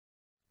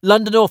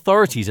London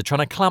authorities are trying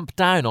to clamp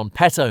down on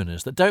pet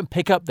owners that don't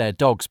pick up their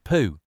dog's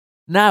poo.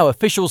 Now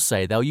officials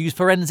say they'll use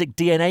forensic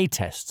DNA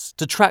tests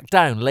to track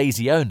down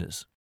lazy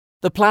owners.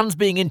 The plan's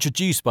being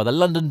introduced by the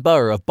London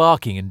Borough of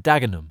Barking and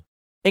Dagenham.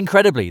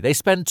 Incredibly, they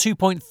spend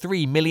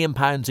 £2.3 million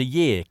a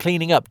year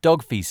cleaning up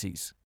dog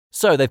faeces.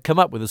 So they've come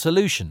up with a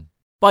solution.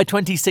 By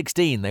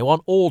 2016, they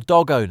want all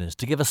dog owners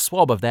to give a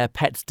swab of their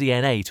pet's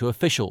DNA to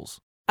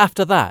officials.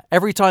 After that,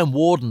 every time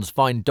wardens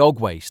find dog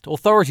waste,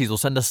 authorities will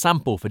send a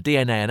sample for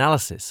DNA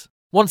analysis.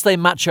 Once they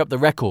match up the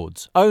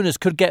records, owners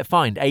could get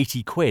fined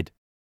 £80.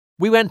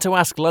 We went to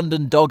ask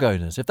London dog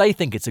owners if they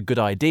think it's a good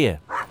idea.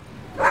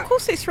 Of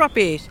course it's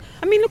rubbish.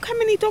 I mean, look how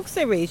many dogs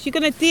there is. You're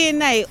going to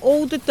DNA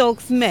all the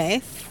dog's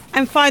mess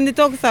and find the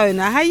dog's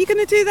owner. How are you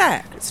going to do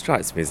that? It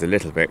strikes me as a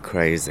little bit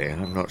crazy.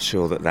 I'm not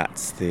sure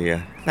that's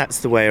the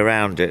way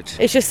around it.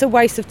 It's just a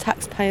waste of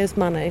taxpayers'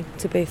 money,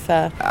 to be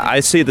fair. I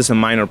see it as a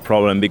minor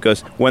problem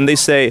because when they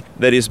say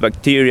there is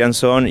bacteria and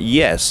so on,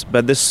 yes,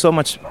 but there's so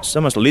much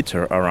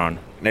litter around.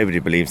 Nobody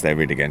believes they're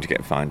really going to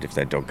get fined if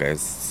their dog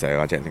goes,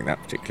 so I don't think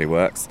that particularly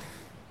works.